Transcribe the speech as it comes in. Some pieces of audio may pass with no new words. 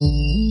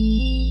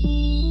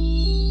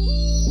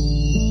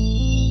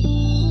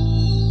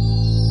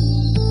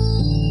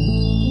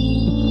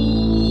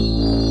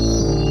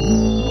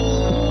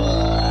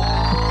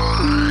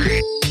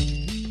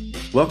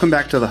Welcome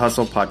back to the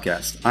Hustle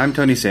Podcast. I'm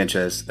Tony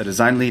Sanchez, a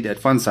design lead at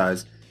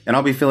FunSize, and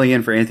I'll be filling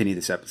in for Anthony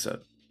this episode.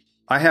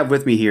 I have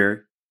with me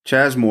here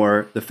Chaz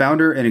Moore, the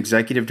founder and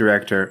executive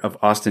director of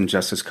Austin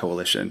Justice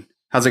Coalition.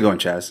 How's it going,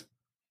 Chaz?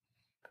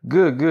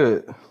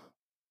 Good.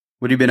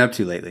 What have you been up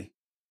to lately?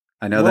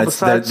 I know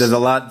there's a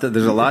lot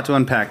to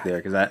unpack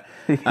there because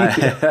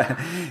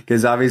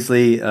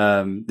obviously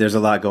there's a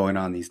lot going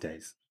on these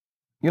days.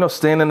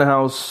 Staying in the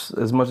house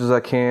as much as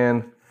I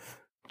can,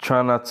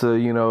 trying not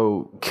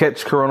to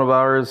catch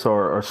coronavirus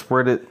or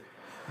spread it.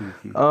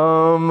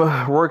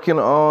 Mm-hmm. Working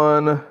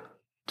on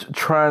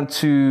trying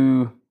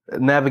to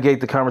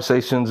navigate the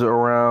conversations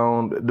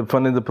around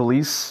defunding the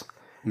police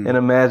and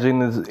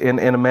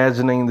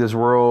imagining this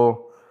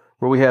world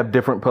where we have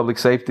different public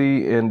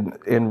safety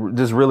and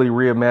just really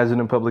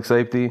reimagining public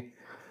safety.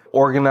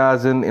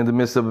 Organizing in the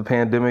midst of a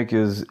pandemic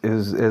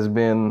has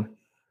been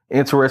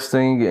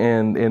interesting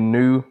and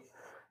new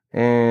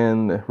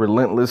and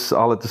relentless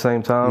all at the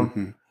same time.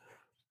 Mm-hmm.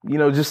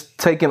 Just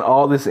taking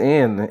all this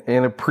in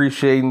and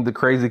appreciating the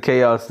crazy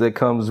chaos that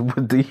comes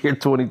with the year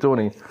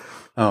 2020.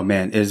 Oh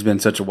man, it has been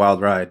such a wild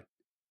ride.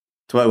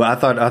 I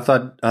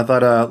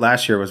thought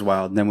last year was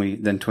wild,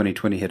 and then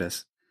 2020 hit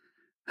us.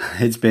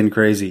 It's been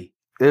crazy.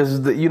 This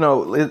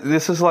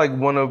is like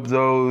one of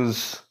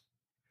those,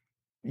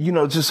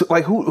 just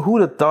like who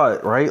would have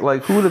thought, right?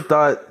 Like who would have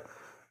thought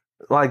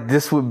like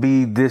this would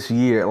be this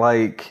year?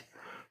 Like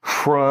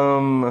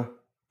from,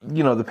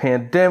 the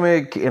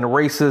pandemic and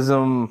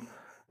racism,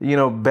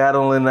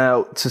 battling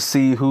out to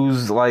see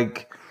who's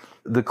like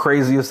the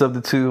craziest of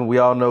the two. We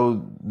all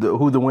know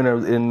who the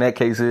winner in that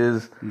case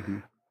is. Mm-hmm.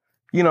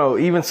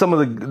 Even some of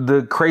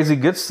the crazy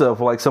good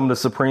stuff, like some of the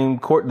Supreme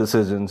Court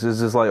decisions,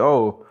 is just like,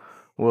 oh,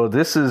 well,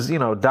 this is,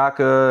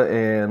 DACA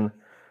and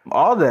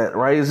all that,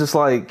 right? It's just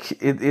like,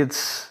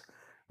 it's,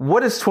 what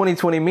does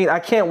 2020 mean? I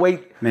can't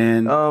wait,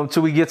 man,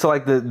 till we get to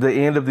like the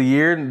end of the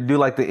year and do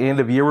like the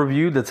end of year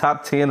review, the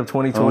top 10 of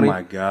 2020. Oh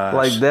my gosh.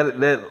 Like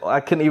that I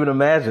couldn't even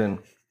imagine.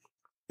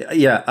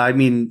 Yeah. I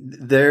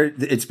mean,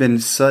 it's been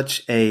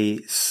such a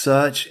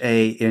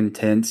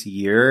intense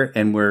year,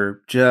 and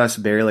we're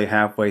just barely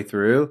halfway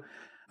through.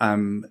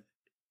 I'm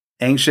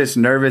anxious,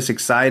 nervous,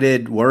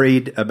 excited,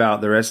 worried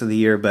about the rest of the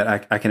year,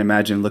 but I can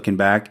imagine looking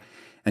back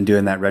and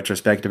doing that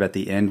retrospective at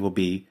the end will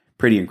be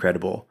pretty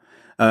incredible.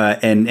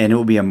 And it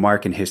will be a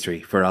mark in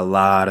history for a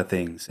lot of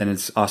things, and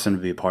it's awesome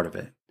to be a part of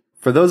it.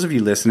 For those of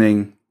you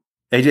listening,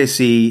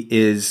 AJC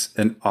is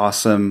an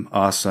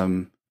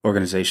awesome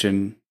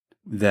organization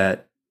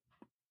that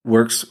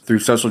works through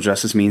social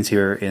justice means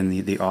here in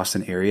the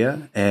Austin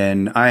area.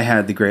 And I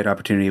had the great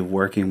opportunity of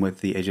working with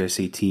the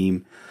AJC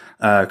team.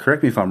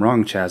 Correct me if I'm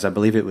wrong, Chaz. I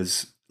believe it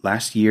was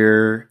last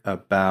year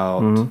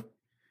about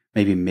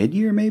maybe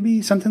mid-year,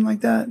 maybe something like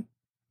that.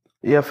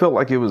 Yeah, I felt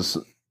like it was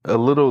a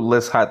little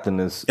less hot than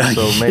this.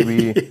 So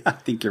maybe I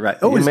think you're right.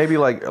 Oh, maybe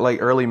like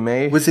early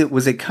May. Was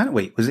it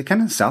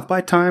kind of South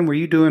by time? Were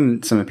you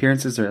doing some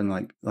appearances or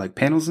in like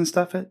panels and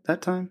stuff at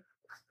that time?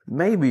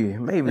 Maybe it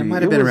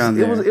might have been around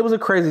there. It was a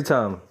crazy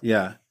time.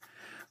 Yeah.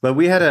 But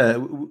we had a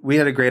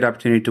great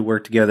opportunity to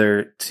work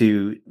together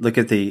to look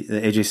at the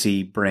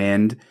AJC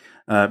brand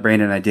and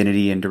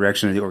identity and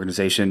direction of the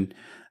organization,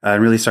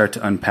 and really start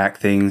to unpack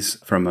things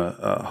from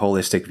a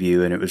holistic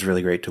view. And it was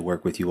really great to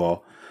work with you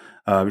all.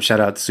 Shout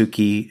out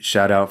Suki,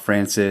 shout out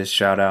Francis,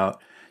 shout out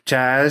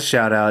Chaz,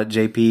 shout out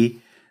JP,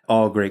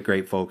 all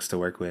great folks to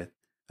work with.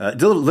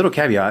 Little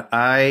caveat: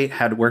 I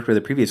had worked with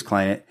a previous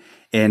client,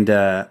 and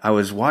I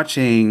was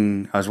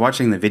watching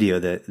the video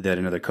that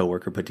another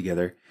coworker put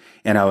together,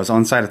 and I was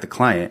on site at the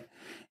client,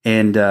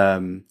 and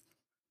one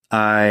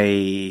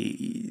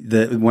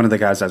of the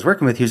guys I was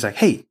working with, he was like,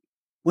 "Hey,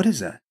 what is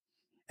that?"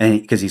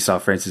 And because he saw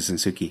Francis and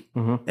Suki,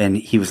 and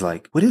he was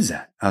like, "What is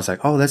that?" I was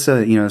like, "Oh, that's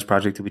this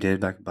project that we did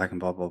back and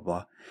blah blah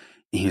blah."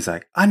 And he was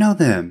like, "I know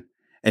them,"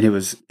 and it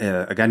was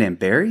a guy named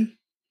Barry.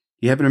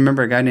 You happen to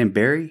remember a guy named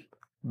Barry?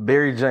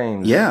 Barry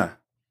James. Yeah.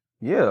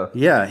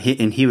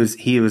 He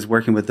was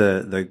working with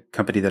the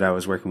company that I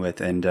was working with,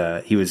 and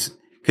he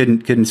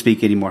couldn't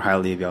speak any more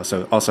highly of y'all.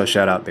 So also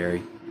shout out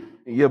Barry.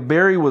 Yeah,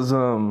 Barry was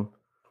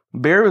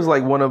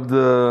like one of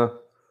the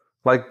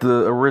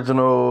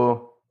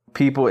original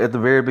people at the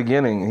very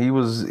beginning. He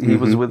was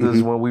with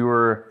us when we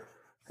were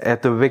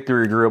at the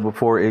Victory Grill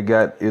before it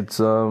got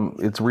its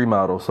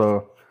remodel.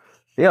 So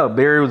yeah,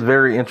 Barry was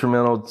very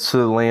instrumental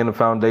to laying the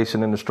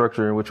foundation and the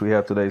structure in which we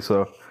have today.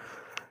 So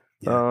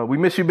we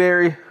miss you,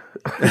 Barry.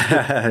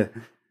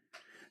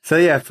 So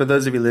yeah, for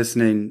those of you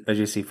listening,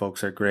 AJC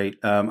folks are great.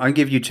 I'll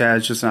give you,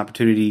 Chaz, just an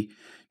opportunity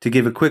to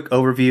give a quick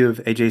overview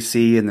of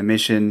AJC and the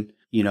mission,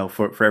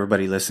 for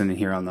everybody listening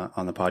here on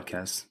the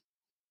podcast.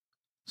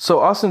 So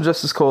Austin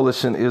Justice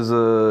Coalition is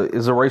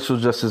a racial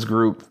justice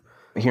group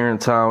here in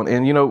town.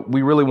 And,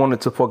 we really wanted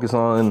to focus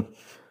on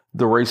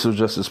the racial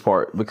justice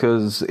part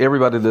because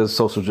everybody does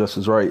social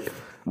justice, right?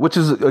 Which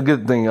is a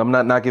good thing. I'm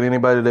not knocking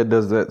anybody that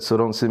does that, so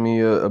don't send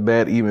me a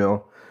bad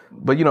email.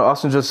 But,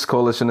 Austin Justice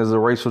Coalition is a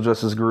racial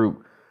justice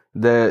group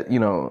that,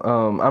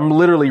 I'm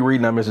literally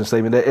reading our mission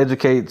statement that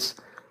educates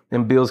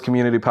and builds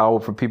community power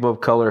for people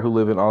of color who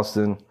live in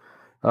Austin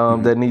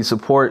that need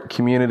support,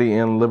 community,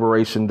 and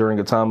liberation during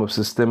a time of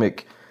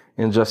systemic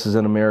injustice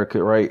in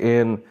America, right?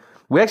 And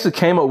we actually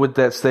came up with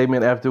that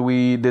statement after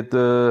we did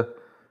the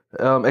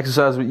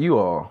exercise with you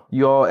all.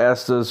 You all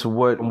asked us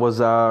what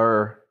was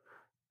our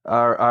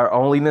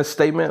onlyness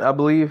statement, I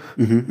believe.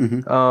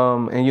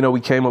 And, we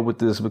came up with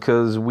this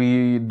because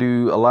we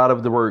do a lot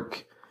of the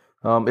work,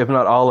 if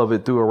not all of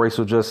it, through a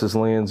racial justice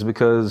lens,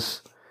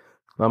 because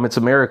it's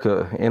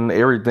America and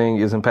everything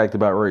is impacted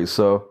by race.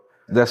 So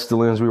that's the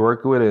lens we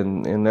work with.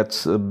 And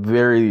that's a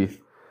very,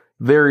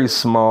 very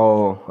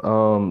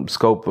small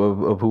scope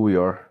of who we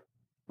are.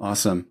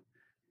 Awesome.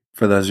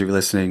 For those of you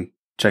listening,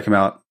 check him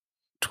out.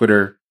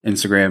 Twitter,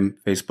 Instagram,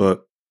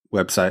 Facebook,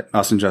 website,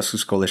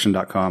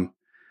 AustinJusticeCoalition.com.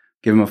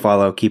 Give him a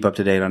follow. Keep up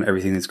to date on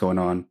everything that's going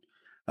on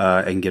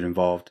and get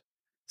involved.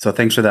 So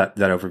thanks for that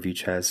overview,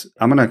 Chaz.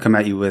 I'm going to come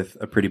at you with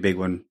a pretty big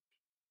one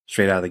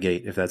straight out of the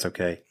gate, if that's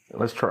okay.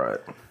 Let's try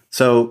it.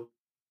 So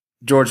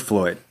George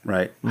Floyd,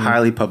 right? Mm-hmm.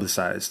 Highly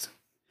publicized.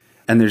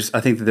 And I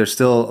think that there's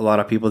still a lot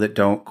of people that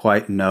don't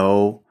quite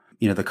know,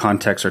 the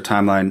context or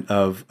timeline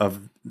of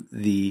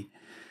the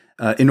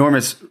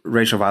enormous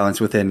racial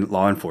violence within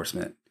law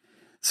enforcement.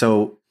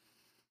 So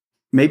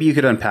maybe you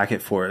could unpack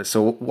it for us.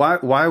 So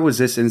why was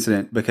this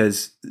incident?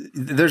 Because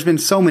there's been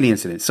so many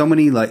incidents, so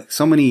many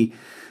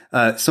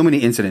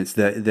incidents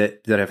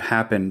that have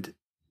happened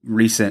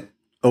recent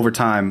over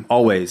time,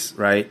 always,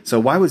 right? So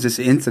why was this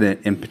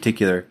incident in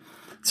particular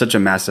such a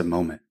massive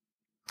moment?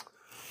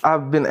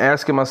 I've been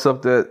asking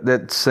myself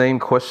that same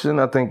question.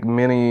 I think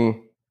many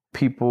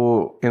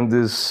people in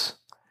this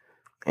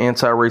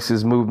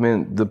anti-racist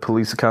movement, the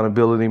police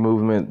accountability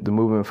movement, the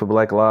movement for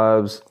Black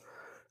Lives,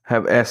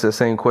 have asked that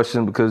same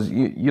question because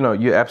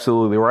you're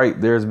absolutely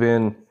right. There's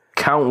been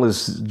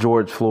countless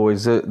George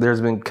Floyds. There's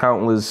been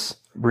countless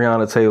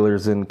Breonna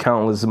Taylors and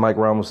countless Mike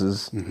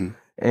Ramoses. Mm-hmm.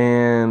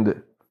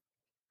 And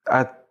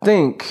I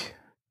think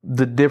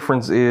the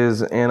difference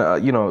is, and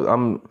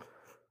I'm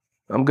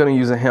going to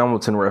use a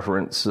Hamilton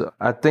reference.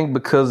 I think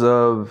because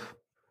of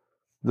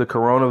the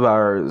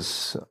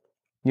coronavirus,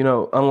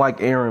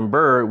 unlike Aaron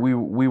Burr,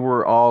 we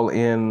were all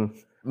in,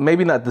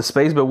 maybe not the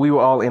space, but we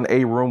were all in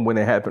a room when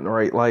it happened,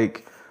 right?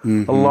 Like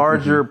a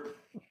larger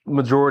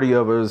majority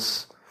of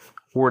us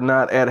were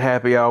not at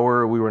happy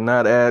hour. We were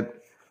not at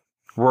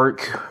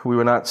work. We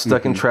were not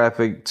stuck in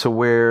traffic to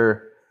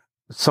where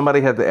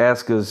somebody had to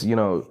ask us,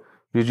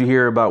 did you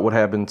hear about what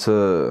happened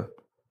to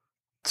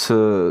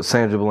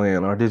Sandra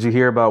Bland? Or did you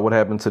hear about what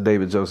happened to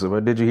David Joseph? Or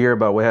did you hear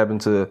about what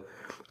happened to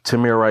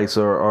Tamir Rice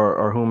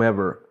or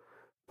whomever?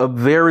 A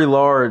very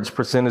large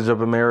percentage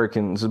of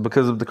Americans,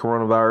 because of the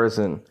coronavirus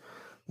and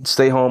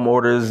stay-home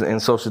orders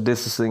and social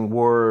distancing,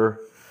 were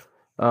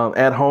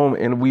at home,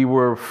 and we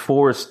were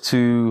forced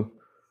to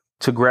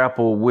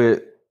grapple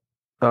with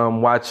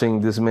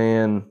watching this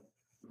man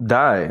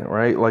die,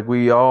 right? Like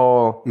we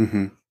all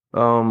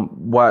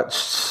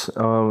watched,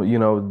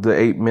 the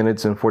 8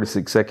 minutes and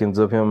 46 seconds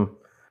of him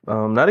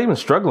not even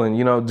struggling,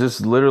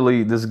 just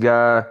literally this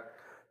guy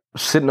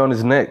sitting on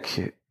his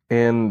neck,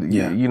 and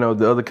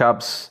the other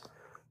cops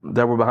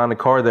that were behind the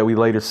car that we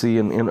later see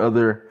in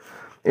other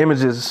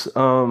images.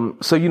 So,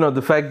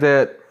 the fact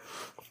that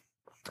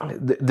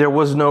there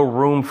was no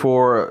room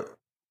for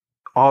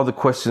all the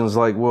questions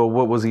like, well,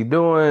 what was he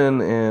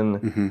doing?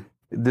 And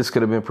this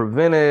could have been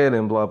prevented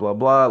and blah, blah,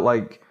 blah.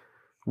 Like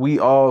we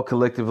all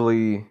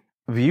collectively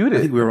viewed it.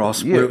 I think we were all,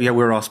 we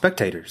were all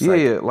spectators.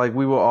 Like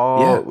we were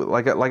all,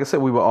 like I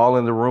said, we were all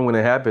in the room when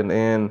it happened.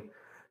 And,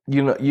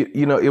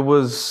 it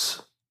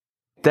was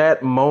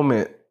that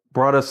moment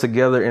brought us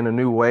together in a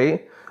new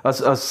way,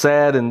 a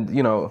sad and,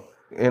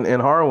 and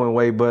harrowing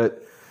way.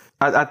 But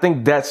I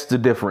think that's the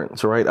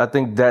difference, right? I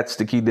think that's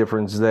the key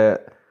difference,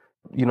 that,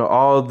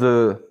 all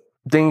the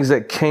things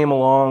that came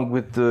along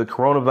with the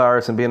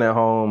coronavirus and being at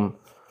home,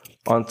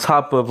 on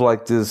top of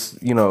like this,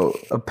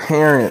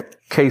 apparent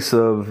case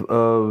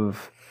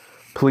of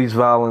police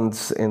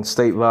violence and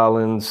state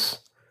violence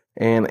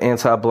and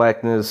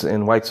anti-blackness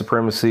and white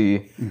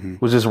supremacy,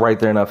 was just right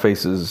there in our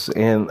faces.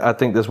 And I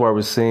think that's why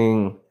we're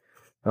seeing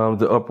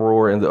the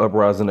uproar and the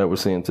uprising that we're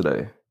seeing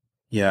today.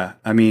 Yeah.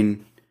 I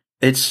mean,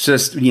 it's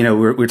just,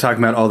 we're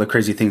talking about all the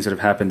crazy things that have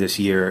happened this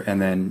year.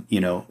 And then,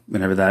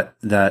 whenever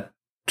that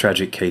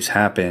tragic case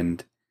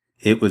happened,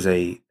 it was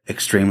a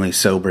extremely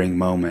sobering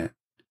moment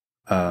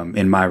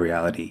in my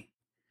reality.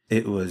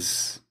 It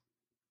was,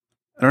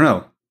 I don't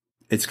know.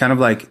 It's kind of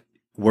like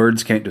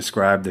words can't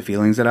describe the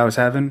feelings that I was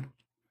having.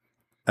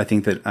 I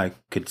think that I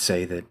could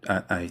say that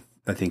I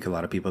think a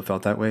lot of people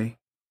felt that way.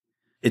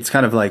 It's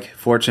kind of like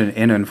fortunate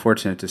and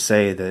unfortunate to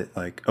say that,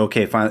 like,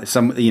 okay,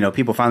 finally,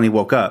 people finally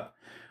woke up.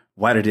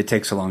 Why did it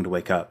take so long to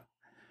wake up?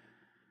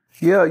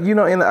 Yeah,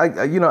 and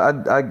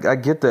I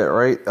get that,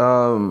 right?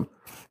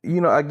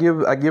 I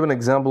give an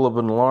example of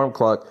an alarm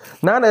clock,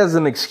 not as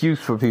an excuse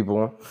for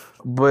people,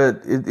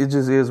 but it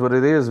just is what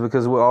it is,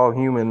 because we're all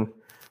human.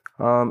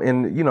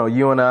 And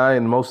you and I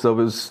and most of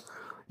us,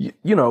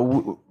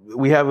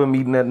 we have a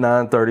meeting at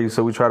 9:30,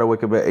 so we try to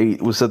wake up at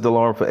 8. We set the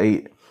alarm for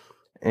 8,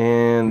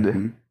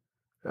 and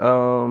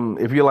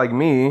If you're like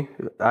me,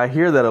 I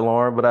hear that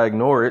alarm, but I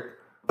ignore it.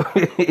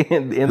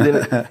 and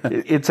then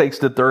it takes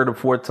the third or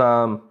fourth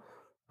time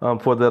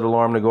for that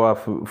alarm to go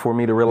off for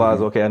me to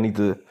realize, okay, I need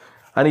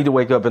to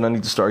wake up and I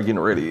need to start getting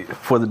ready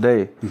for the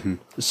day.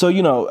 So,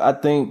 I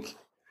think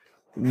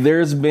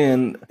there's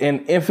been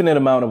an infinite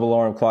amount of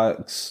alarm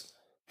clocks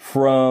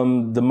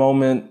from the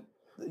moment,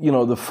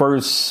 the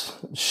first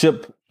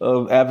ship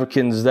of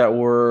Africans that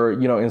were,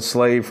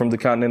 enslaved from the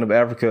continent of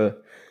Africa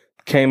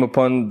came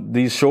upon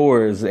these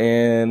shores.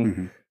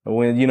 And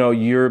when,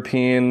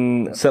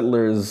 European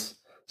settlers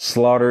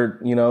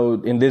slaughtered,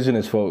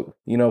 indigenous folk,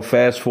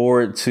 fast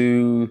forward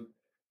to,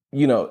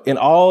 and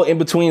all in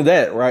between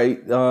that, right?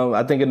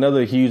 I think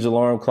another huge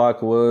alarm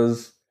clock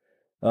was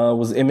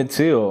Emmett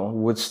Till,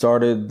 which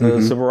started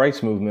the civil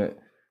rights movement,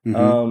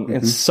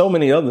 and so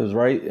many others,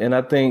 right? And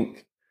I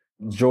think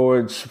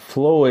George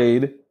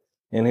Floyd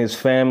and his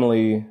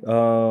family,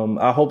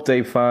 I hope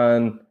they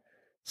find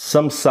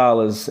some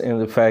solace in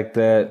the fact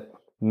that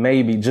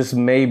maybe, just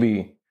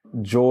maybe,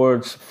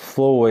 George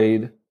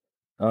Floyd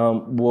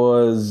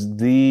was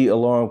the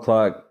alarm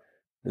clock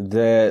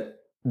that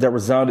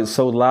resounded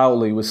so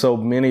loudly with so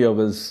many of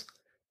us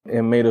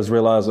and made us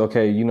realize,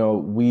 okay,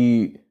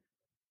 we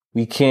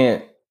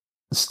can't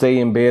stay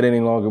in bed any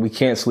longer. We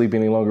can't sleep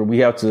any longer. We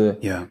have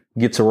to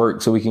get to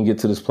work so we can get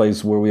to this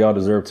place where we all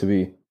deserve to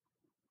be.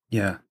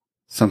 Yeah.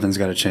 Something's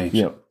got to change.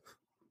 Yeah.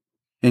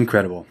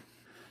 Incredible.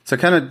 So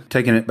kind of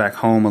taking it back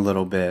home a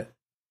little bit,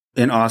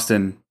 in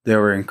Austin, there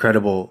were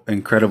incredible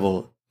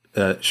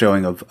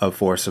showing of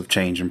force of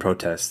change and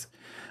protest.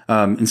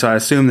 And so I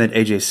assume that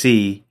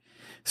AJC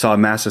saw a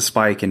massive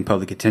spike in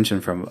public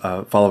attention from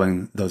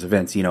following those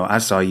events. I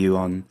saw you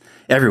on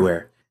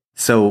everywhere.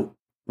 So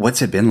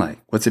what's it been like?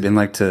 What's it been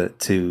like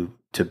to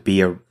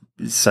be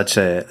such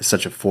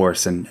a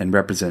force and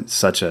represent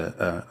such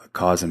a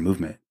cause and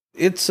movement?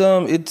 It's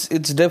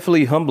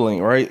definitely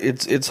humbling, right?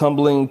 It's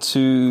humbling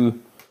to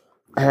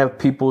have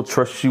people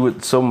trust you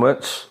with so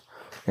much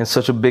and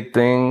such a big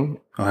thing.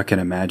 Oh, I can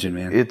imagine,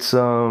 man. It's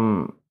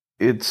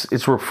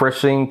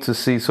refreshing to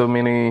see so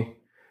many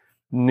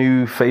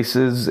new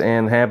faces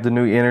and have the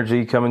new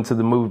energy coming to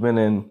the movement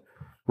and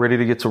ready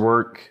to get to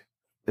work.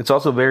 It's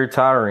also very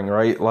tiring,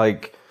 right?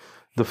 Like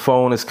the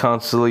phone is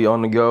constantly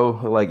on the go.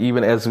 Like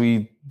even as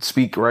we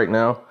speak right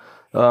now,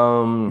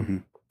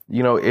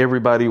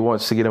 everybody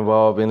wants to get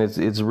involved, and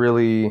it's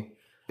really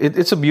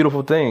it's a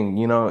beautiful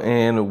thing,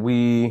 and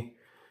we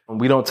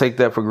don't take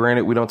that for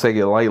granted. We don't take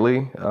it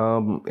lightly.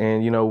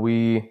 And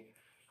we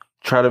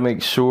try to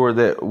make sure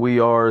that we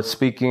are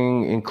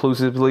speaking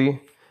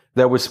inclusively,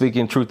 that we're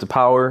speaking truth to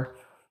power,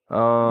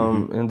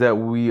 and that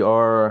we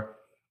are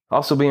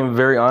also being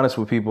very honest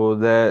with people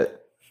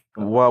that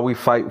while we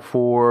fight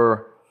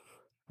for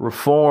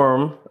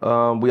reform,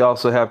 we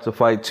also have to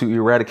fight to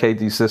eradicate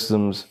these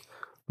systems,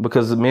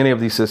 because many of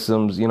these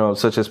systems,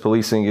 such as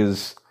policing,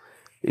 is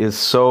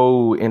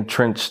so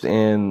entrenched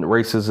in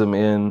racism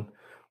and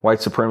white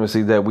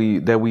supremacy that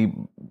we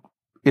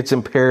it's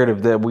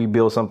imperative that we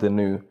build something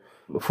new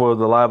for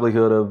the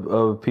livelihood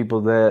of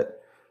people that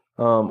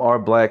are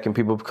Black and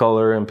people of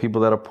color and people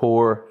that are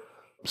poor.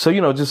 So,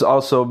 just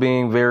also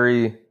being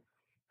very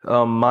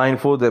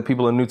mindful that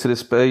people are new to this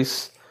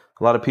space.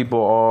 A lot of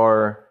people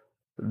are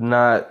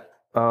not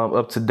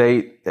up to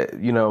date,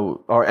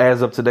 or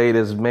as up to date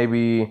as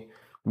maybe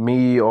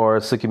me or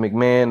Suki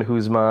McMahon,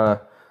 who's my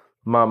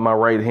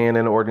right hand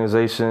in the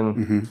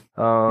organization.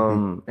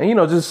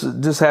 And,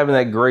 just having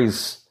that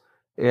grace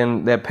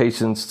and that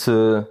patience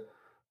to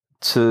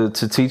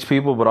teach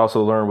people, but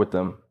also learn with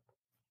them.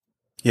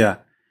 Yeah.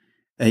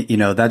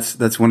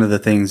 That's one of the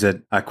things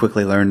that I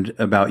quickly learned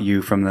about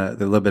you from the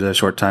little bit of the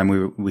short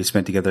time we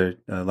spent together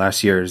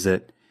last year, is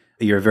that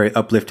you're a very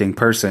uplifting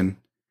person,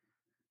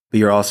 but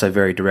you're also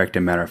very direct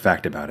and matter of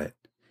fact about it.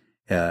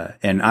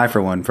 And I,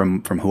 for one,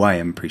 from who I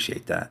am,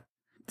 appreciate that.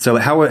 So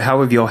how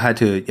have you all had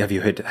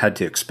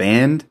to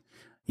expand?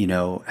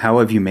 How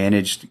have you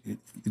managed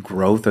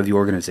growth of the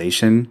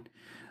organization?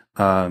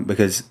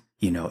 Because,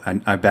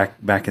 I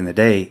back in the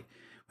day,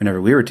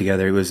 whenever we were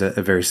together, it was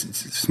a very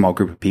small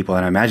group of people.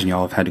 And I imagine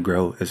y'all have had to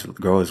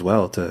grow as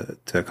well to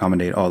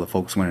accommodate all the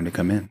folks wanting to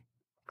come in.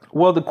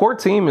 Well, the core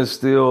team is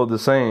still the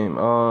same.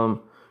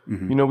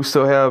 We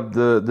still have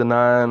the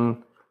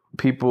 9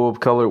 people of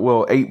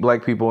color, 8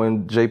 Black people,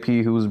 and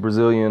JP, who's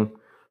Brazilian,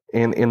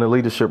 in the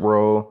leadership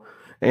role.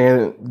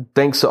 And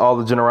thanks to all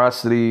the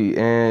generosity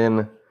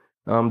and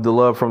the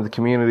love from the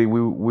community,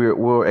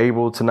 we're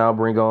able to now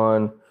bring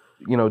on,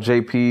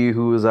 JP,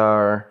 who is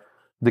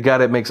the guy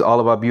that makes all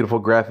of our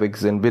beautiful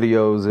graphics and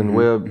videos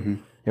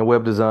and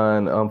web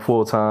design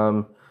full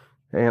time,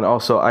 and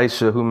also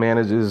Aisha, who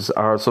manages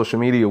our social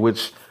media,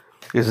 which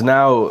is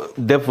now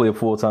definitely a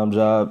full time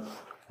job.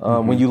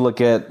 When you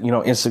look at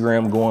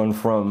Instagram going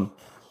from,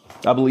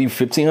 I believe,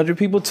 1,500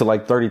 people to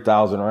like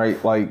 30,000,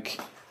 right? Like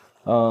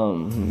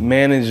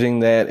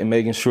managing that and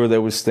making sure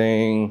that we're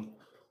staying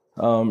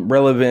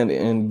relevant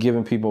and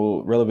giving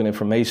people relevant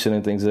information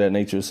and things of that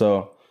nature.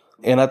 So,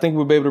 and I think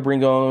we'll be able to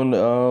bring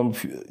on,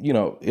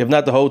 if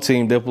not the whole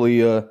team,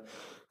 definitely a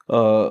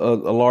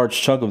a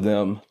large chunk of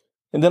them.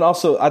 And then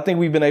also, I think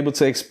we've been able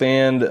to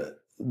expand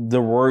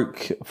the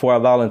work for our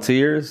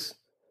volunteers.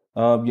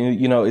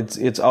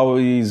 It's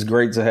always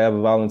great to have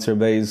a volunteer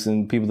base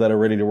and people that are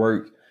ready to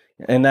work.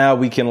 And now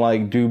we can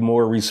like do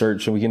more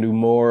research and we can do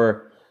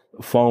more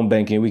phone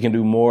banking. We can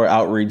do more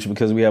outreach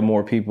because we have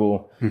more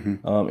people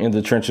in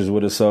the trenches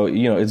with us. So,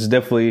 it's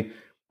definitely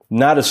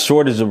not a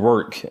shortage of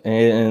work.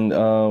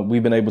 And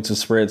we've been able to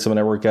spread some of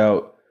that work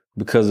out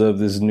because of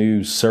this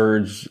new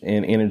surge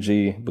in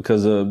energy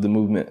because of the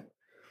movement.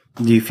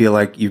 Do you feel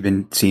like you've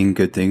been seeing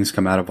good things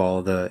come out of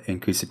all the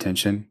increased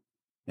attention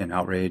and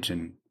outrage?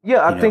 And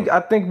I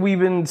think we've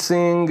been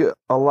seeing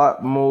a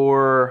lot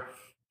more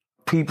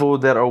people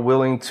that are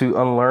willing to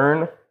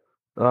unlearn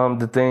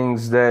the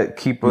things that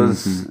keep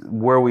us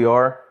where we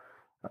are,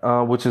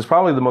 which is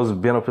probably the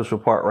most beneficial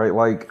part, right?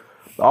 Like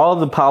all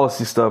the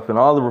policy stuff and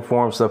all the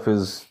reform stuff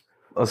is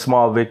a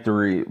small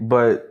victory,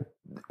 but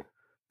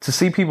to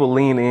see people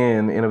lean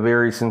in a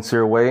very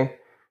sincere way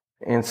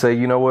and say,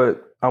 you know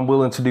what, I'm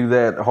willing to do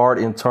that hard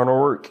internal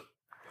work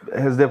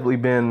has definitely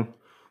been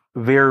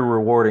very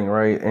rewarding,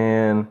 right?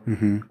 And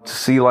to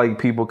see like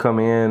people come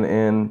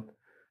in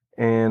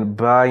and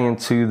buy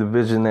into the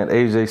vision that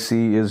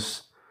AJC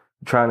is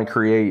trying to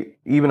create,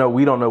 even though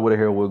we don't know where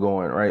the hell we're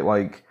going, right?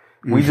 Like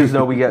we just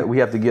know we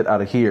have to get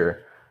out of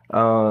here,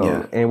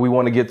 and we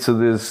want to get to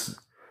this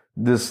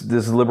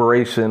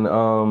liberation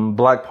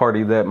Black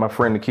Party that my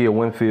friend Nakia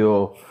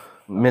Winfield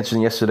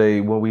mentioned yesterday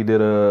when we did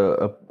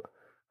a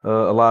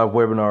live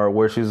webinar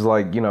where she's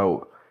like,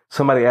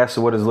 somebody asked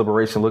her what does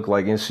liberation look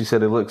like, and she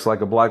said it looks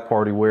like a Black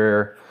Party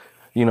where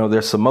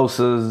there's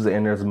samosas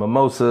and there's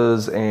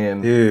mimosas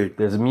and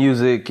there's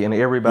music and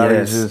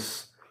everybody's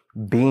just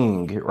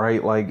being,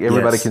 right? Like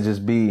everybody can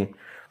just be.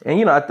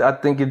 And I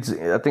think it's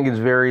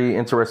very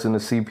interesting to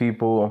see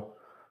people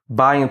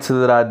buy into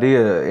that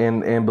idea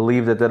and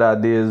believe that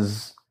idea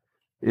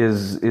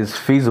is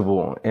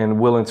feasible and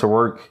willing to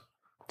work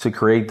to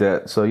create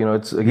that. So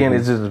it's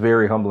it's just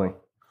very humbling.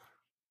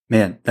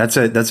 Man, that's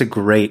a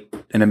great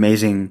and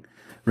amazing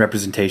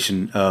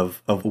representation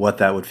of what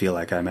that would feel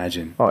like, I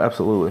imagine. Oh,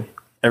 absolutely.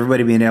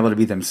 Everybody being able to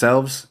be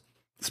themselves,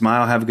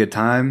 smile, have a good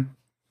time,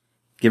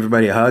 give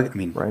everybody a hug. I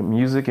mean, right,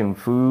 music and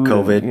food.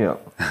 COVID.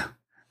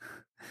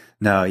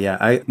 No,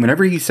 yeah.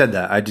 Whenever you said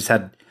that, I just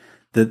had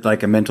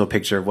a mental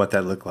picture of what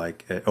that looked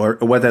like, or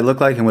what that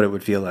looked like and what it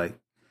would feel like.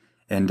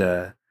 And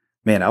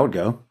man, I would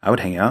go. I would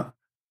hang out.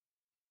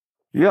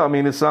 Yeah, I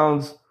mean, it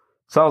sounds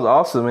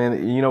awesome.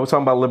 And we're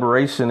talking about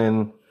liberation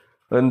and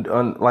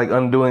like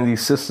undoing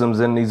these systems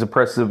and these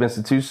oppressive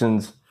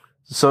institutions.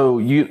 So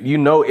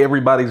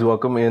everybody's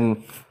welcome,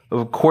 and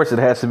of course it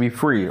has to be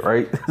free,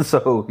 right?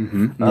 So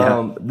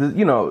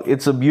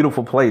it's a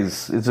beautiful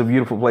place. It's a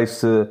beautiful place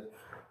to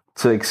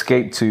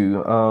escape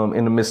to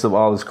in the midst of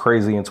all this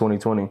crazy in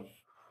 2020.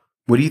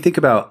 What do you think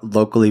about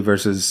locally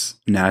versus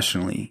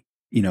nationally?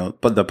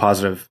 But the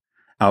positive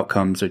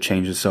outcomes or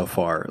changes so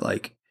far.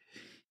 Like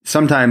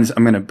sometimes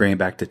I'm going to bring it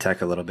back to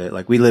tech a little bit.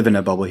 Like we live in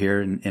a bubble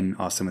here in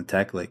Austin with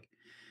tech. Like,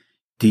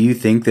 do you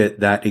think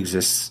that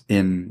exists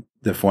in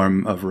the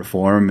form of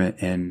reform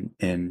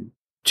and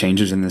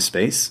changes in this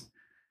space?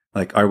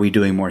 Like, are we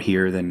doing more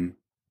here than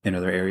in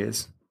other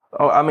areas?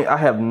 Oh, I mean, I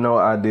have no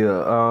idea.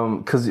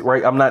 Cause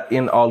right, I'm not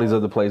in all these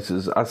other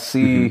places. I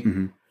see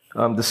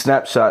the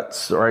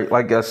snapshots, right?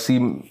 Like I see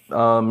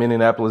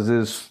Minneapolis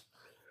is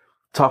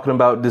talking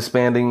about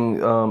disbanding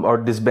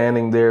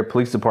their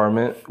police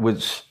department,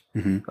 which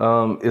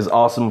is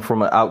awesome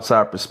from an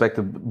outside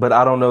perspective. But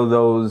I don't know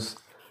those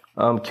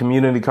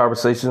community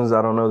conversations.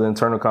 I don't know the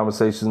internal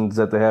conversations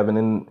that they're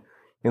having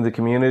in the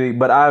community.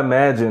 But I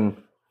imagine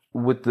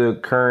with the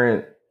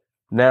current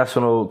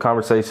national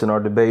conversation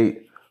or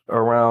debate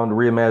around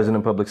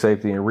reimagining public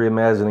safety and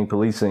reimagining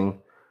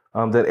policing,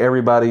 that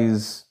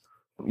everybody's,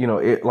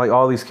 like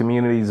all these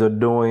communities are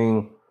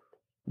doing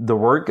the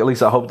work. At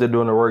least I hope they're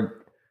doing the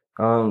work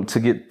to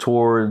get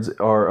towards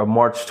or a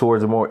march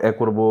towards a more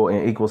equitable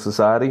and equal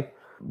society.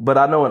 But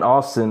I know in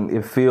Austin,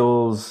 it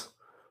feels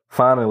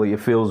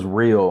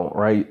real,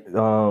 right?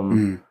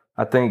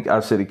 I think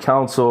our city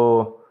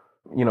council,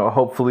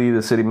 hopefully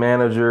the city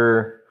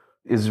manager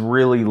is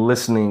really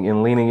listening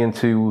and leaning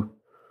into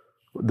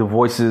the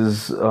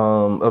voices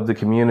of the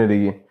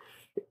community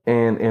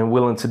and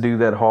willing to do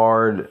that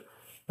hard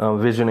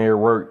visionary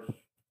work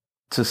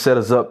to set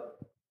us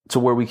up to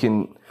where we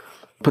can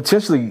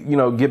potentially,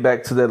 get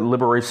back to that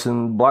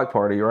liberation Black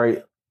Party,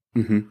 right?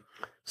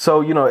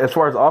 So, as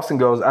far as Austin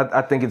goes,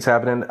 I think it's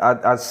happening.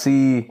 I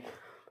see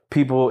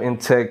people in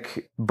tech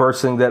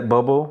bursting that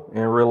bubble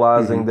and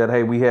realizing that,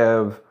 hey, we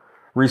have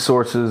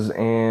resources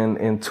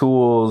and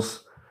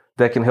tools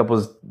that can help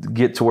us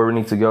get to where we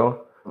need to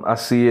go. I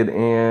see it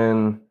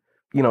in,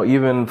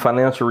 even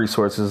financial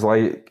resources.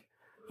 Like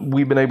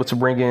we've been able to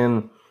bring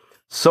in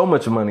so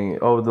much money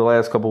over the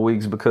last couple of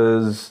weeks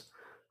because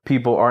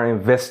people are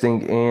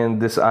investing in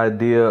this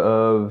idea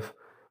of,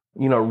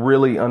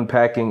 really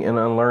unpacking and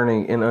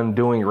unlearning and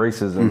undoing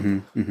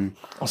racism.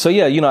 So,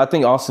 yeah, I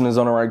think Austin is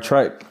on the right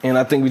track. And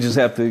I think we just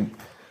have to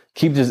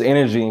keep this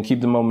energy and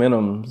keep the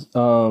momentum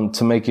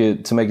to make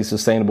it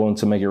sustainable and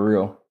to make it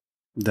real.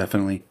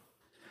 Definitely.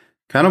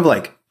 Kind of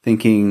like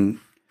thinking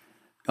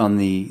on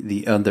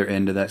the other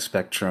end of that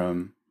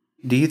spectrum.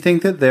 Do you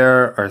think that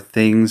there are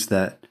things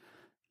that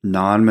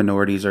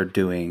non-minorities are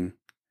doing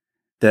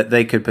that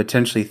they could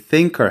potentially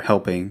think are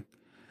helping,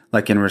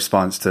 like in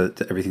response to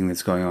everything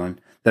that's going on,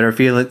 that are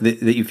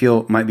that you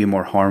feel might be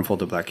more harmful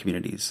to Black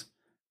communities,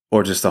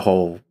 or just the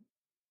whole,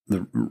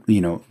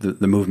 the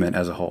movement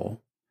as a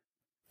whole?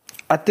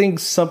 I think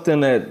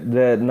something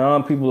that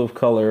non-people of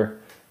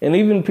color and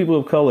even people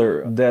of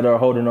color that are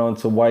holding on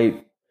to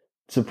white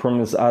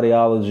supremacist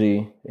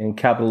ideology and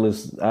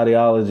capitalist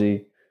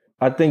ideology,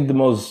 I think the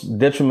most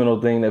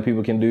detrimental thing that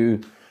people can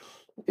do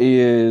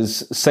is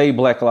say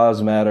Black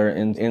Lives Matter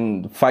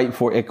and fight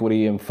for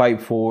equity and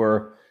fight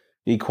for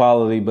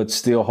equality, but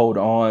still hold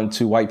on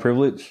to white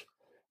privilege,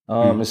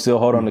 and still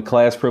hold on to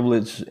class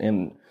privilege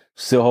and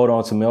still hold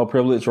on to male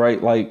privilege,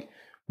 right? Like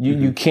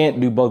you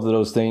can't do both of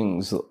those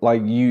things.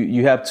 Like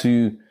you have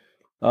to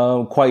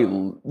quite,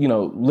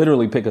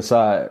 literally pick a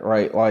side,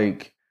 right?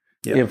 Like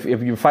if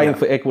you're fighting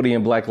for equity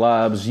and Black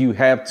lives, you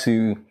have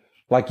to,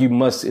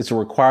 it's a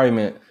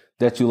requirement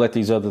that you let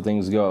these other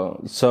things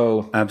go.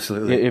 So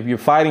absolutely, if you're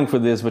fighting for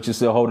this, but you're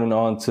still holding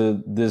on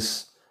to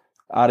this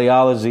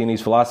ideology and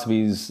these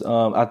philosophies,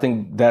 I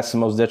think that's the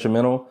most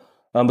detrimental,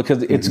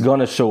 because it's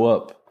going to show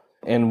up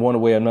in one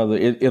way or another.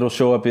 It'll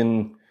show up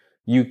in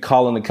you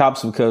calling the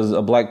cops because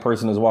a Black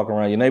person is walking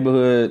around your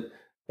neighborhood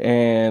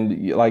and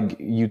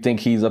you think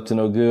he's up to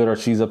no good or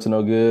she's up to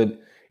no good.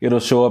 It'll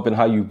show up in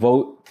how you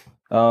vote.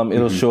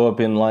 It'll show up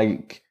in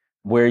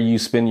where you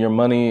spend your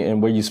money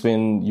and where you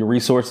spend your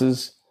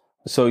resources.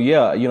 So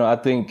yeah, I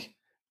think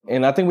we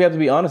have to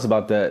be honest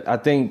about that. I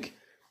think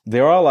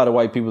there are a lot of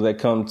white people that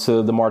come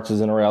to the marches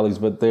and rallies,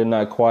 but they're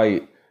not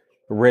quite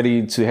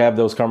ready to have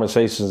those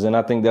conversations. And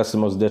I think that's the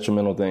most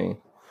detrimental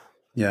thing.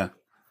 Yeah.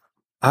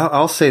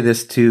 I'll say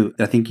this too.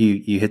 I think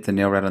you hit the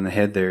nail right on the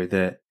head there,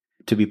 that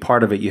to be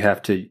part of it,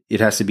 it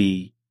has to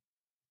be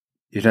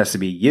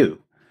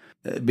you,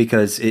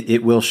 because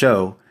it will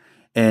show.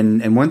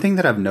 And one thing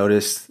that I've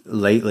noticed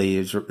lately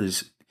is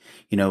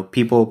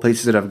people,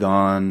 places that I've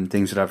gone,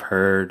 things that I've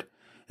heard,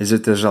 is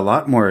that there's a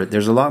lot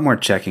more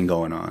checking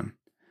going on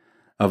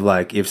of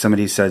if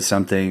somebody says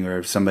something or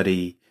if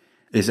somebody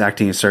is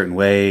acting a certain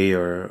way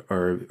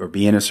or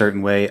being a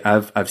certain way.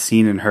 I've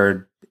seen and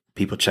heard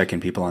people checking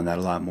people on that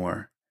a lot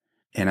more.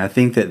 And I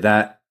think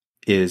that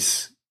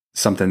is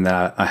something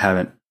that I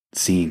haven't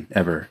seen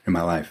ever in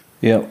my life.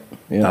 Yeah.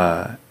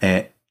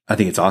 And I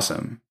think it's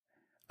awesome.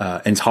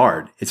 And it's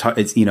hard. It's hard.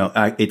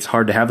 It's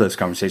hard to have those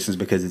conversations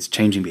because it's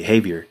changing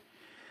behavior.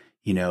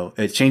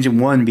 It's changing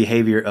one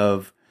behavior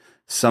of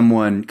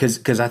someone,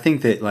 because I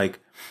think that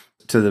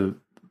to the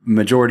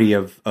majority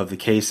of the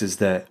cases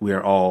that we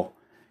are all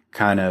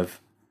kind of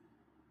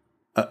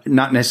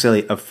not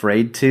necessarily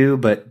afraid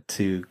but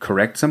to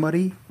correct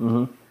somebody,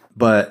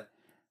 but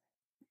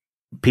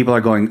people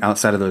are going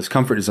outside of those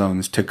comfort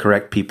zones to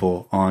correct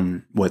people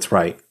on what's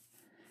right.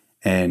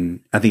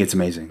 And I think it's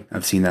amazing.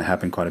 I've seen that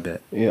happen quite a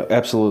bit. Yeah,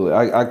 absolutely.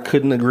 I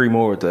couldn't agree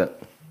more with that.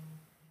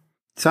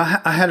 So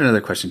I had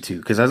another question too,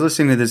 because I was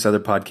listening to this other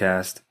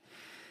podcast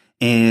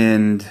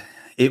and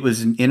it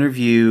was an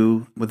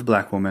interview with a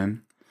Black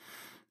woman,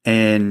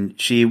 and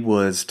she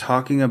was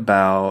talking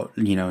about,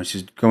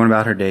 she's going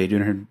about her day,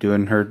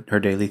 doing her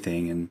daily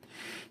thing. And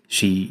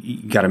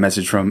she got a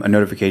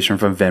notification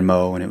from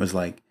Venmo, and it was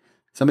like,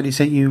 somebody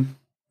sent you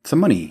some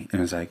money. And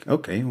I was like,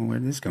 okay, well, where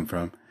did this come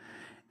from?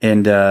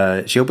 And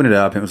she opened it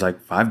up, and it was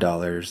like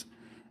 $5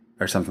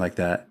 or something like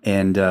that.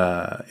 And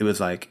it was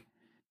like,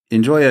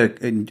 enjoy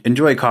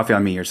a coffee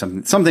on me or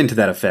something to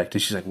that effect.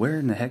 And she's like, where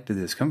in the heck did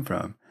this come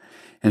from?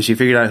 And she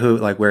figured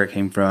out where it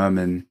came from.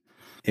 And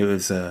it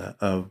was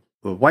a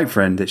white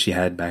friend that she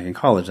had back in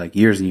college,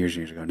 years and years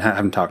and years ago. And I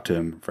haven't talked to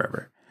him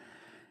forever.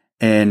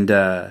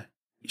 And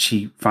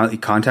she finally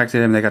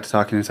contacted him. They got to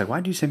talking, and it's like,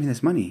 why did you send me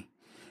this money?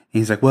 And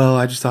he's like, well,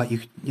 I just thought you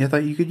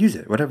could use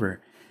it,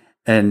 whatever.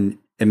 And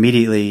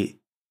immediately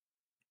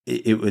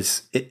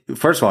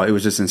first of all, it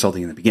was just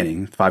insulting in the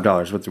beginning.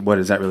 $5. What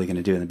is that really going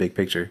to do in the big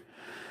picture?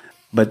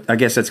 But I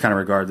guess that's kind of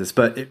regardless.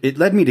 But it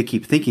led me to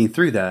keep thinking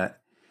through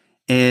that,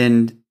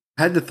 and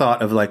had the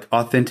thought of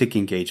authentic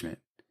engagement,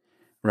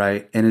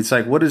 right? And it's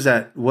what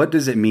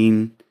does it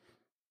mean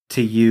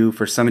to you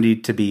for somebody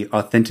to be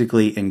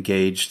authentically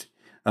engaged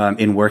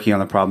in working on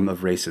the problem of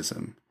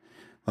racism?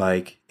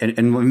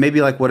 And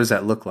maybe what does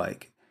that look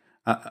like?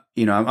 I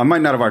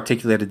might not have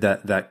articulated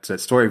that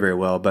story very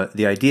well, but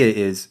the idea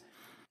is,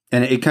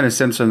 and it kind of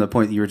stems from the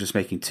point that you were just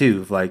making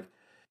too, of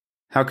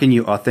how can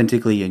you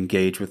authentically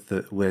engage with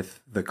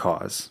the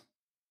cause?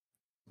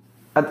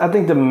 I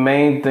think the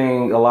main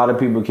thing a lot of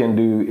people can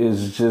do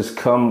is just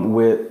come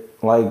with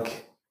an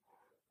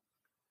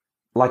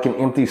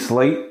empty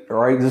slate,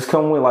 right? Just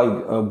come with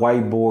a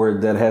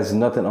whiteboard that has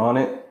nothing on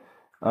it,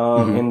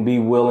 and be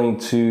willing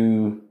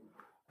to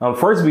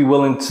first be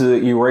willing to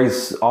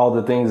erase all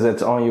the things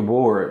that's on your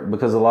board,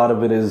 because a lot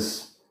of it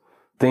is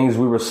things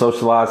we were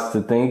socialized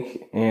to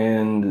think,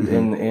 and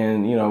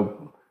you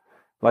know,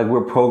 like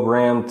we're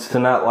programmed to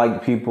not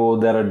like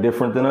people that are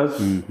different than us.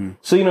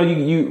 So, you know,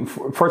 you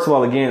first of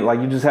all, again, like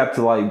you just have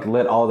to like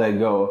let all that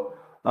go.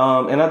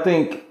 And I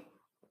think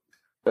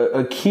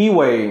a key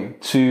way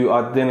to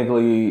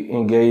authentically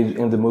engage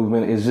in the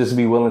movement is just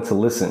be willing to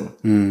listen.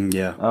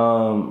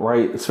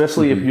 Right.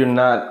 Especially if you're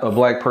not a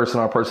Black person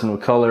or a person of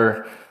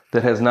color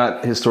that has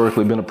not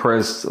historically been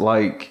oppressed,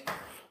 like,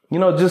 you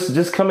know,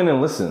 just come in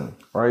and listen,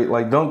 right?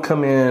 Like, don't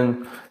come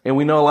in, and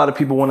we know a lot of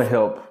people want to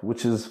help,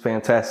 which is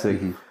fantastic,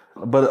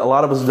 but a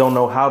lot of us don't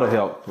know how to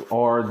help,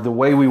 or the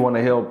way we want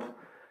to help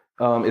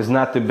is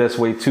not the best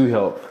way to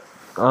help,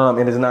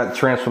 and it's not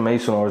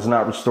transformational, or it's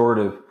not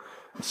restorative.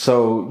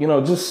 So, you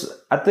know,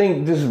 I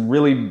think just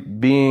really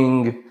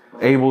being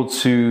able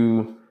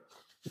to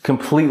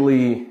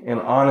completely and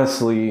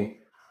honestly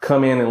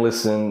come in and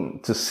listen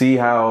to see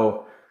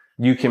how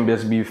you can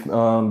best be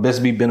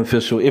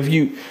beneficial,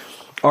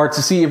 or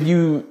to see if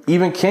you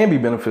even can be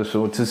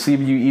beneficial, to see if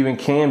you even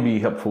can be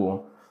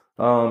helpful.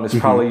 It's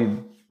probably,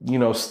 you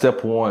know,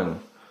 step one.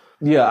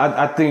 Yeah,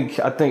 I think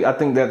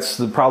that's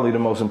probably the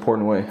most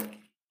important way.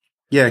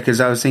 Yeah,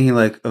 because I was thinking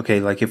like, okay,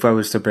 like if I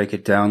was to break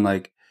it down,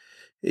 like,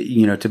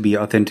 you know, to be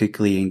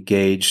authentically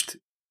engaged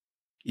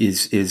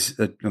is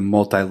a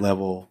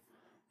multi-level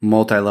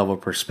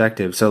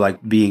perspective. So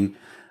like being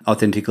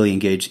authentically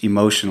engaged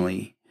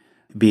emotionally,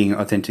 being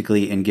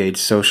authentically engaged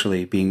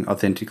socially, being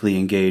authentically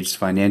engaged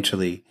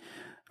financially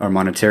or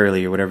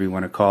monetarily or whatever you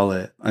want to call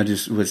it. I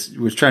just was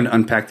trying to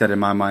unpack that in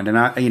my mind. And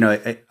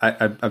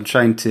I'm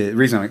trying to, the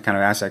reason I kind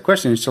of asked that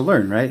question is to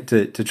learn, right?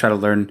 To try to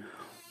learn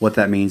what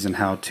that means and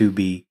how to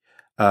be,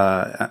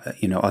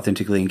 you know,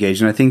 authentically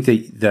engaged. And I think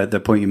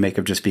the point you make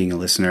of just being a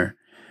listener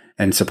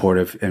and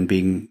supportive and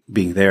being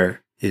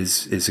there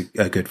is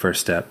a good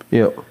first step.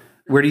 Yep.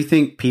 Where do you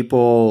think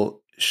people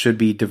should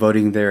be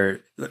devoting their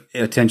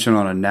attention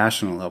on a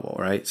national level,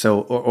 right?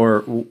 So,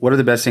 or what are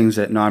the best things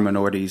that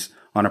non-minorities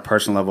on a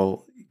personal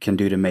level can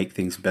do to make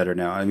things better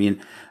now? I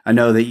mean, I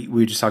know that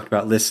we just talked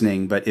about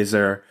listening, but is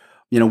there,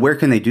 you know, where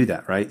can they do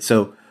that, right?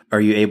 So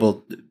are you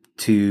able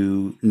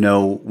to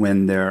know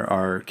when there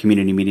are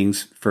community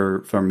meetings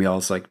from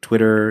y'all's like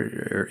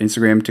Twitter or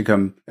Instagram to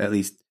come at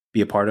least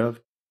be a part of?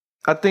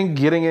 I think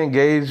getting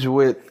engaged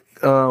with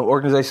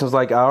organizations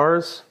like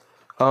ours,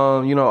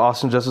 you know,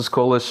 Austin Justice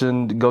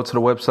Coalition, go to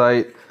the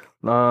website,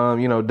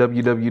 you know,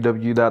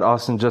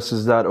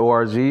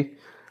 www.austinjustice.org.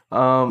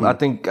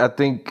 I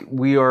think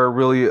we are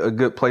really a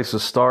good place to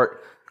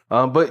start.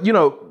 But, you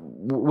know,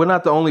 we're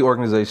not the only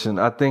organization.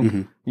 I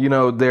think, you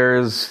know,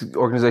 there's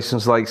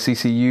organizations like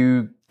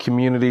CCU,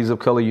 Communities of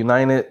Color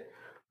United.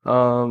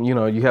 You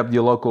know, you have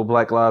your local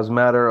Black Lives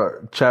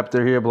Matter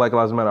chapter here, Black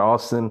Lives Matter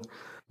Austin.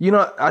 You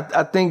know,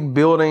 I think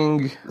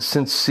building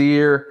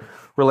sincere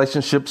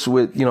relationships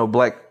with, you know,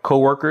 Black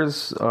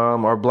coworkers,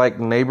 or Black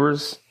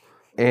neighbors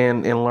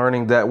and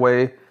learning that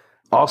way.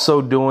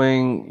 Also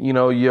doing, you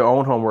know, your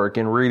own homework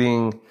and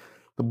reading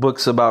the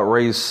books about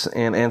race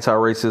and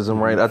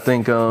anti-racism, right? I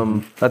think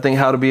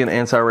How to Be an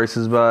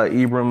Anti-Racist by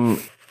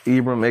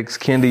Ibram X.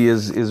 Kendi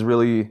is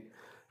really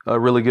a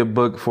really good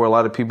book for a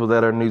lot of people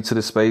that are new to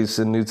the space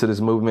and new to this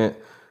movement,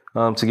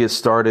 to get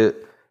started.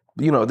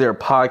 You know, there are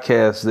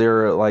podcasts,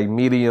 there are like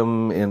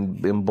Medium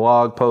and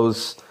blog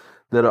posts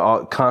that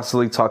are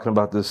constantly talking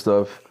about this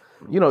stuff.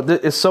 You know,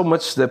 it's so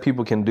much that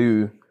people can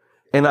do.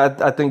 And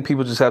I think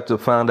people just have to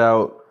find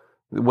out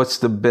what's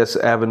the best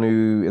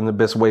avenue and the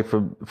best way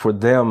for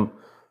them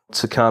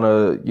to kind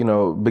of, you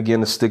know, begin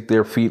to stick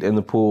their feet in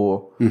the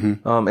pool,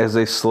 as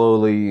they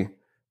slowly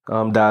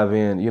dive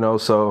in, you know.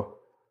 So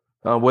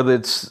whether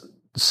it's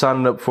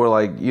signing up for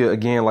like,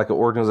 again, like an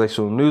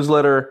organizational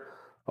newsletter,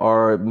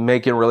 or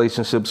making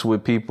relationships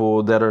with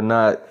people that are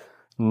not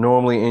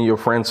normally in your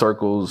friend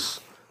circles,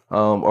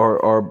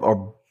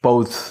 are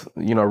both,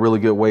 you know, really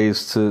good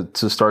ways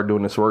to start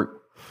doing this work.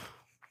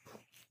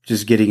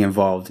 Just getting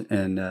involved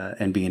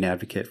and being an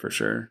advocate for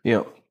sure.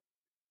 Yeah.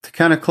 To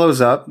kind of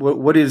close up,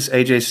 what is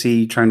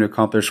AJC trying to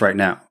accomplish right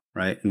now,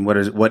 right? And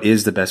what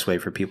is the best way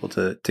for people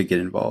to get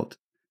involved?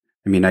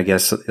 I mean, I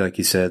guess like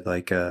you said,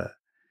 like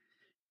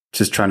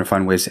just trying to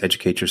find ways to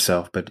educate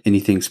yourself. But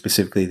anything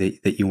specifically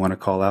that you want to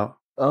call out?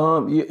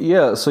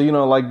 Yeah. So, you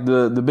know, like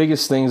the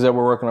biggest things that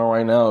we're working on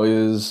right now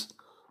is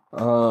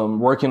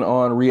working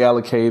on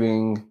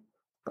reallocating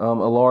a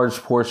large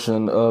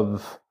portion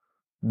of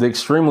the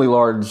extremely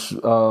large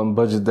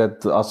budget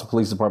that the Austin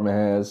Police Department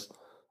has.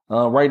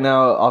 Right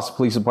now, Austin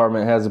Police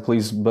Department has a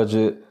police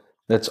budget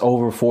that's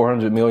over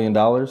 $400 million.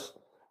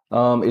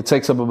 It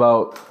takes up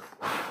about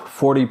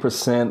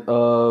 40%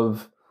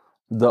 of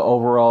the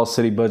overall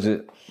city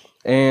budget.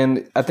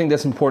 And I think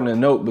that's important to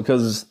note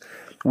because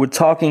we're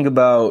talking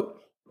about,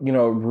 you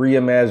know,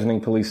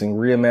 reimagining policing,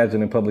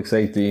 reimagining public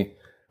safety.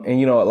 And,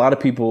 you know, a lot of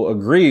people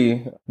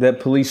agree that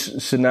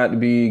police should not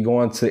be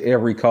going to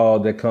every call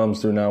that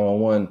comes through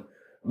 911.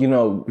 You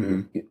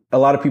know, a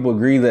lot of people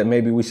agree that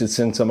maybe we should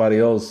send somebody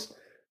else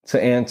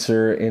to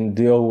answer and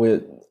deal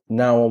with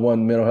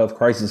 911 mental health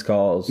crisis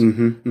calls.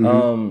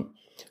 And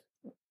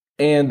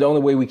And the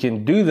only way we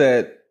can do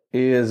that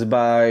is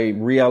by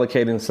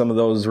reallocating some of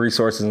those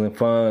resources and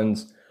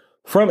funds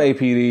from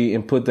APD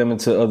and put them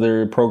into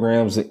other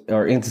programs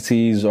or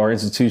entities or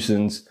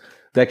institutions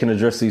that can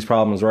address these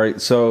problems, right?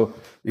 So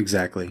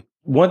exactly.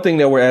 One thing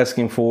that we're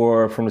asking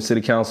for from the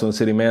city council and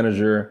city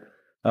manager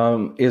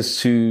is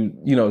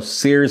to,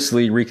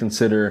 seriously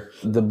reconsider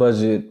the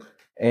budget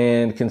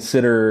and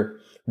consider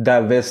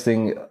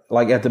divesting,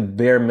 like at the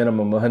bare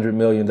minimum, $100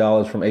 million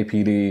from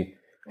APD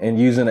and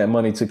using that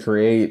money to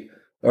create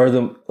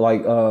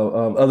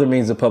other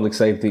means of public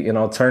safety and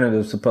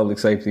alternatives to public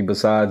safety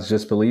besides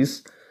just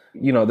police.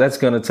 That's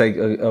going to take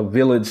a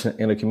village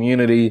and a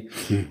community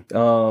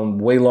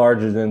way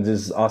larger than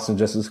just Austin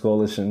Justice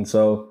Coalition.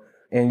 So,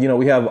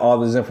 we have all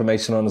this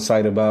information on the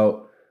site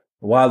about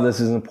why this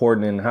is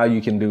important and how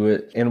you can do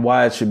it and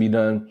why it should be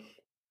done.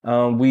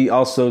 We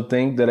also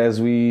think that as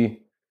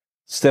we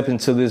step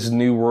into this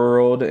new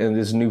world and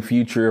this new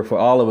future for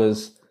all of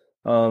us,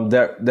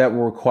 that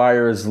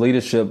requires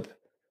leadership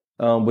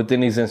within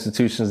these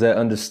institutions that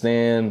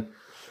understand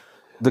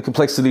the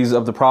complexities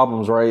of the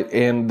problems, right?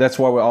 And that's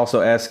why we're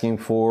also asking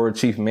for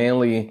Chief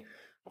Manley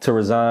to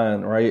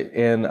resign, right?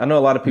 And I know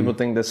a lot of people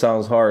think that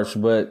sounds harsh,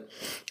 but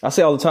I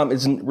say all the time,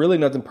 it's really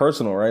nothing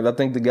personal, right? I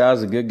think the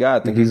guy's a good guy. I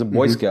think he's a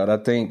Boy Scout. I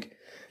think,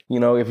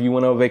 if you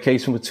went on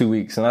vacation for 2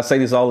 weeks, and I say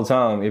this all the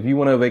time, if you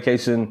went on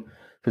vacation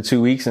for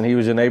 2 weeks and he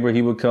was your neighbor,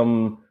 he would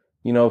come,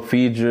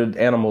 feed your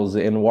animals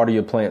and water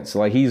your plants.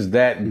 Like, he's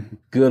that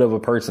good of a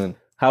person.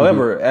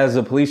 However, as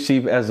a police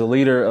chief, as a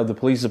leader of the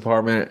police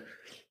department,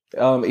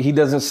 he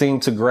doesn't seem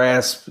to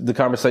grasp the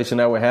conversation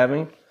that we're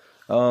having.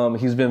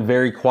 He's been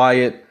very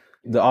quiet.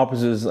 The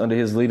officers under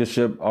his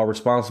leadership are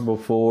responsible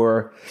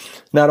for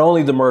not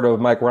only the murder of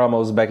Mike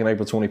Ramos back in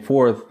April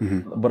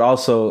 24th, but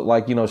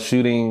also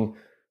shooting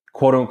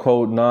quote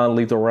unquote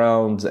non-lethal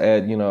rounds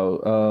at,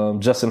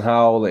 Justin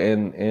Howell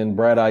and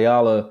Brad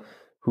Ayala,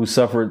 who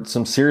suffered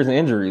some serious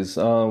injuries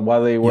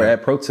while they were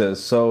at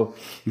protests. So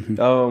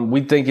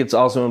we think it's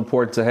also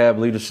important to have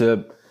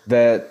leadership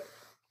that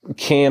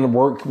can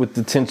work with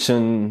the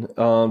tension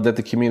that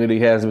the community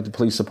has with the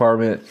police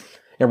department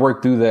and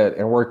work through that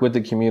and work with the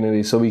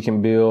community so we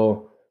can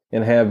build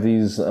and have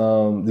these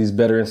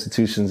better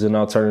institutions and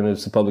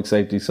alternatives to public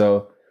safety.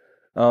 So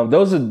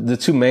those are the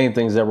two main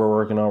things that we're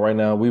working on right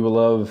now. We would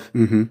love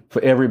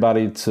for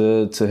everybody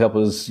to help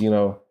us,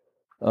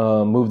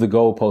 move the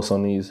goalposts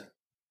on these.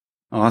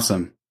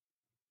 Awesome.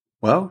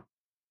 Well,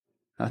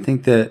 I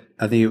think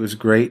it was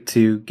great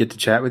to get to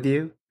chat with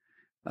you.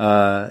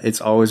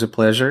 It's always a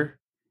pleasure,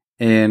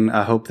 and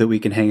I hope that we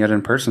can hang out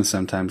in person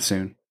sometime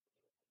soon.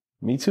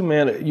 Me too,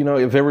 man.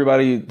 If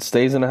everybody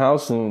stays in the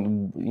house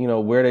and,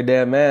 wear their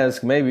damn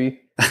mask, maybe.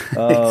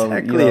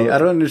 Exactly. I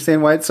don't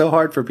understand why it's so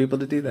hard for people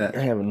to do that. I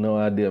have no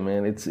idea,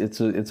 man.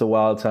 It's a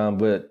wild time,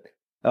 but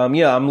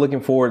I'm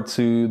looking forward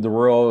to the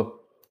world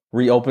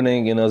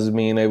reopening and us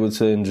being able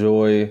to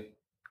enjoy,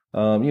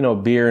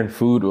 beer and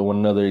food with one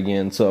another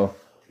again. So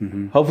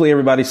hopefully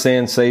everybody's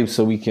staying safe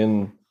so we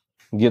can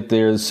get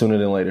there sooner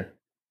than later.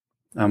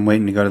 I'm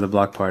waiting to go to the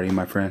block party,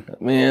 my friend.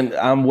 Man,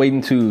 I'm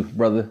waiting too,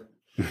 brother.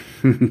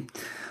 Well,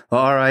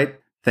 all right.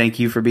 Thank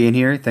you for being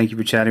here. Thank you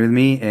for chatting with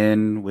me,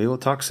 and we will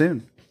talk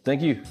soon.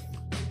 Thank you.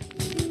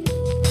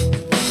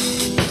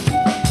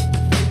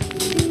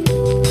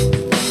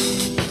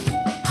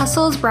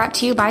 Hustle is brought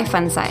to you by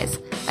FunSize,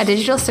 a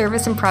digital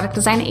service and product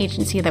design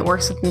agency that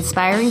works with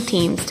inspiring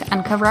teams to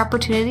uncover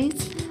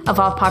opportunities,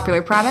 evolve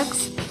popular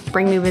products,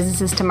 bring new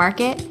businesses to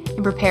market,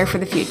 and prepare for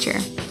the future.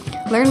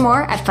 Learn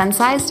more at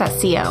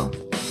funsize.co.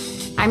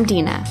 I'm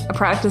Dina, a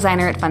product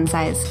designer at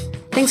FunSize.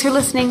 Thanks for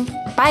listening.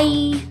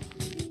 Bye!